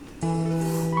Yeah.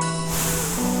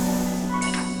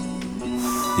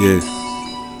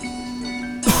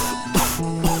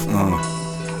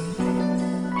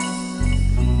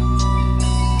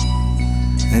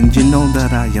 And you know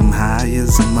that I am high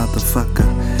as a motherfucker.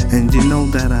 And you know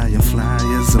that I am fly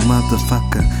as a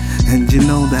motherfucker. And you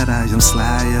know that I am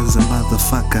sly as a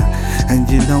motherfucker. And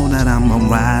you know that I'm on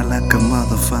ride like a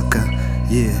motherfucker.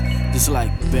 Yeah. Just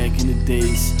like back in the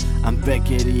days, I'm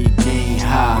back at it again.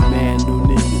 High, man, new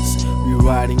niggas. We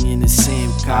riding in the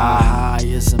same car, high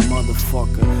as a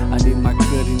motherfucker. I need my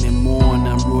cut in the morning,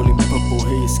 I'm rolling purple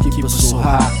haze, keep us so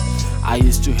high. I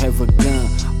used to have a gun,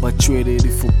 but traded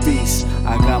it for peace.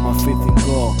 I got my faith in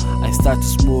God. I started to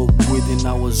smoke weed and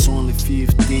I was only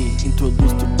 15.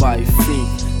 Introduced to buy thing,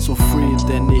 so free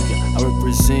that nigga. I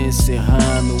represent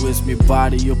Serrano, it's me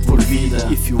body up for vida.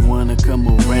 If you wanna come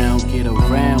around, get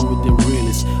around with the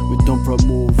realest. We don't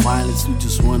promote violence, we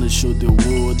just wanna show the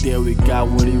world that we got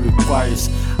what it requires.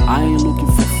 I ain't looking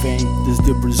for fame, this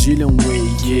the Brazilian way,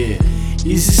 yeah.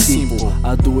 Easy, simple,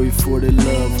 I do it for the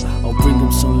love. I'll bring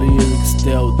them some lyrics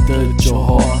that'll touch your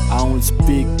heart. I don't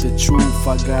speak the truth,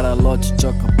 I got a lot to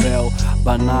talk about.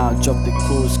 But now I drop the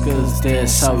chorus cause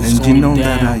that's how it's and going you know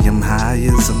down. that I am high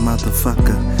as a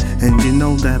motherfucker. And you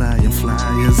know that I am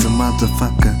fly as a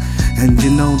motherfucker. And you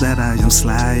know that I am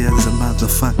sly as a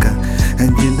motherfucker.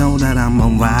 And you know that I'm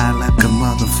on ride like a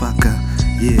motherfucker.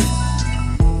 Yeah.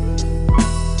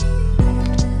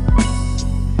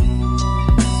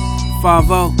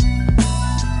 Favo,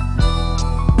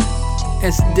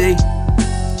 SD,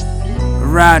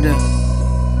 Rider,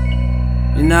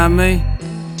 you know what I mean?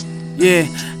 Yeah,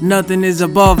 nothing is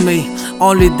above me,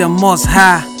 only the most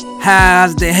high. High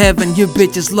as the heaven, you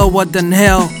bitches lower than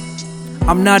hell.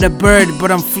 I'm not a bird,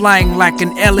 but I'm flying like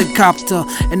an helicopter,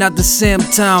 and at the same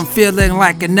time feeling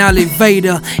like an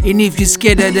elevator. And if you're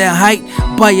scared of that height,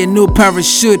 buy a new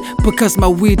parachute, because my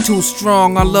weed too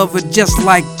strong. I love it just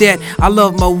like that. I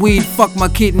love my weed, fuck my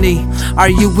kidney. Are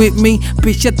you with me?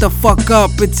 Bitch, shut the fuck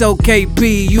up, it's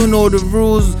L.K.P. You know the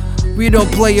rules. We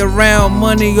don't play around,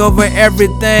 money over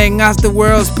everything. As the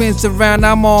world spins around,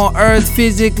 I'm on earth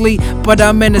physically, but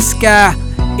I'm in the sky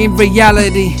in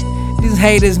reality. These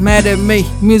haters mad at me,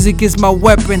 music is my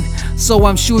weapon, so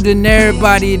I'm shooting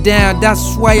everybody down.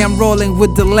 That's why I'm rolling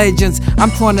with the legends. I'm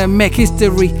trying to make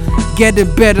history, getting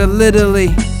better literally.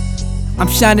 I'm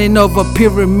shining over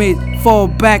pyramid, fall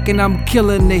back and I'm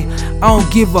killing it. I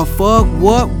don't give a fuck,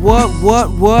 what,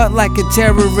 like a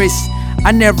terrorist.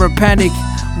 I never panic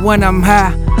when I'm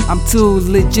high, I'm too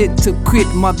legit to quit,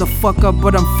 motherfucker.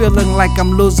 But I'm feeling like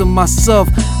I'm losing myself,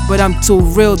 but I'm too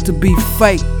real to be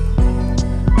fake.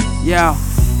 Yeah.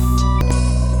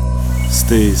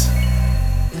 Stays.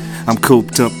 I'm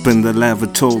cooped up in the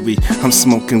lavatory. I'm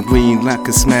smoking green like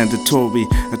it's mandatory.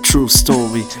 A true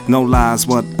story, no lies,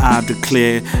 what I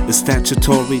declare is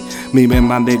statutory. Me and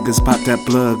my niggas bout that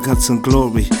blood, guts and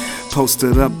glory.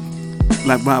 Posted up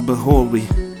like Robert Horry.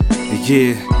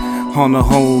 Yeah, on a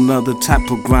whole nother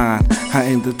type of grind. I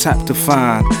ain't the type to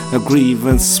find a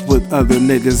grievance with other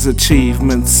niggas'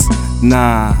 achievements.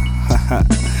 Nah.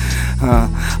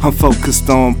 I'm focused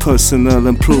on personal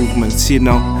improvements, you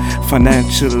know,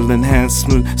 financial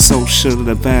enhancement, social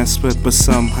advancement, but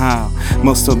somehow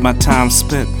most of my time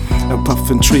spent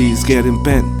puffing trees, getting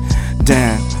bent.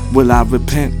 Damn, will I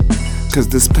repent? Cause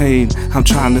this pain I'm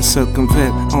trying to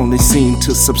circumvent only seem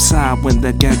to subside when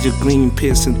that gadget green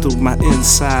piercing through my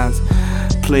insides.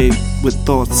 Plagued with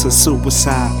thoughts of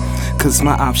suicide, cause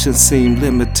my options seem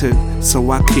limited. So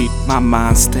I keep my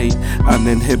mind state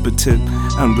uninhibited,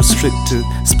 unrestricted,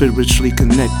 spiritually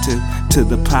connected to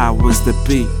the powers that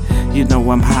be. You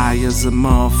know I'm high as a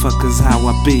motherfucker's how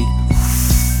I be.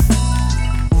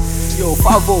 Yo,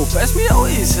 Favo, pass me that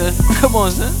way, son. Come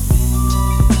on, son.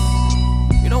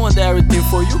 You don't want everything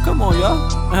for you, come on,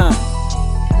 y'all.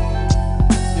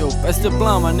 Yo, pass the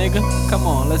blunt, my nigga. Come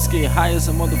on, let's get high as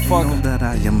a motherfucker. You know that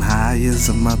I am high as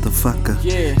a motherfucker.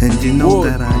 Yeah. And you know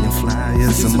Word. that I am fly as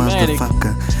a Systematic.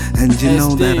 motherfucker. And you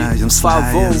know that I am sly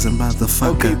Favo. as a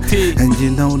motherfucker. L.K.P. And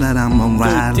you know that I'm on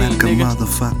ride 13, like a nigga.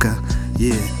 motherfucker.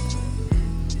 Yeah.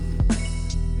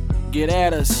 Get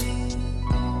at us.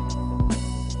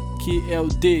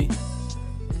 KLD.